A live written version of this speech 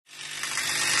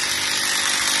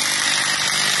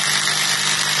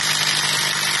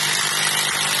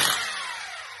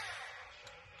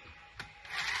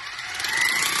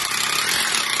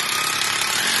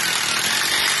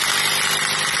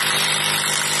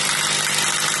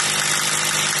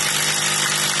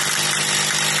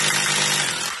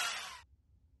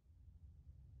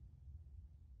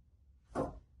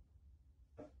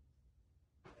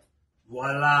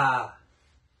Voila!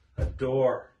 A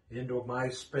door into my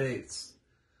space.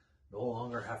 No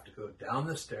longer have to go down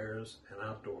the stairs and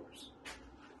outdoors to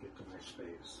get to my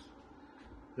space.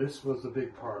 This was the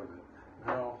big part of it.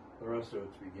 Now the rest of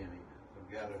it's beginning.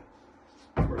 I've got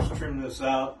to, of course, trim this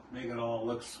out, make it all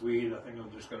look sweet. I think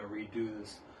I'm just going to redo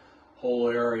this whole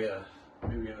area,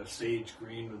 maybe in a sage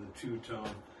green with a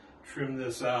two-tone. Trim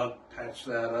this out, patch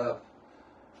that up,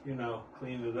 you know,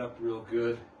 clean it up real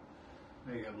good,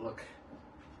 make it look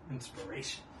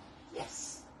inspiration.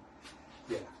 Yes.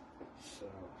 Yeah. So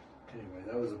anyway,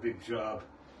 that was a big job.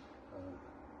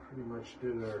 Pretty much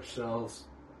did it ourselves.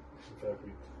 In fact,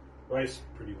 Bryce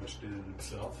pretty much did it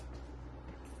himself.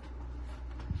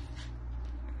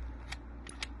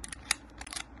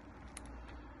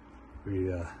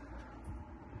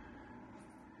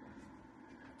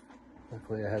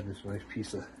 Luckily I had this nice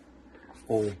piece of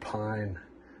old pine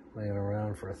laying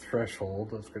around for a threshold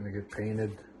that's going to get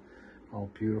painted all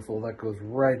beautiful. That goes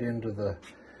right into the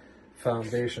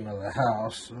foundation of the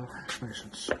house, so it's nice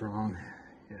and strong.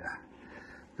 Yeah.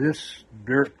 This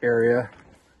dirt area,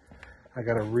 I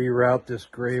got to reroute this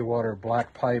gray water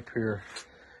black pipe here,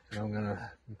 and I'm going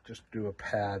to just do a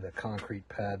pad, a concrete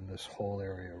pad in this whole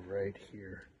area right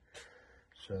here.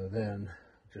 So then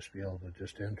just be able to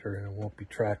just enter and it won't be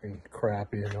tracking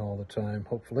crap in all the time,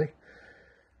 hopefully.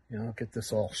 You know, get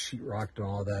this all sheetrocked and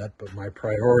all that, but my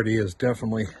priority is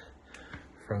definitely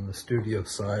from the studio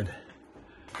side.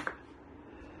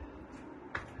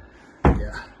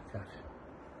 Yeah, got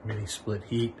mini split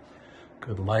heat,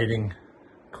 good lighting,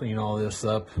 clean all this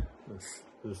up. This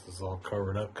is all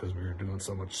covered up because we were doing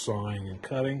so much sawing and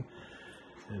cutting,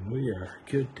 and we are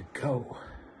good to go.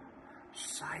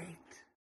 Sight.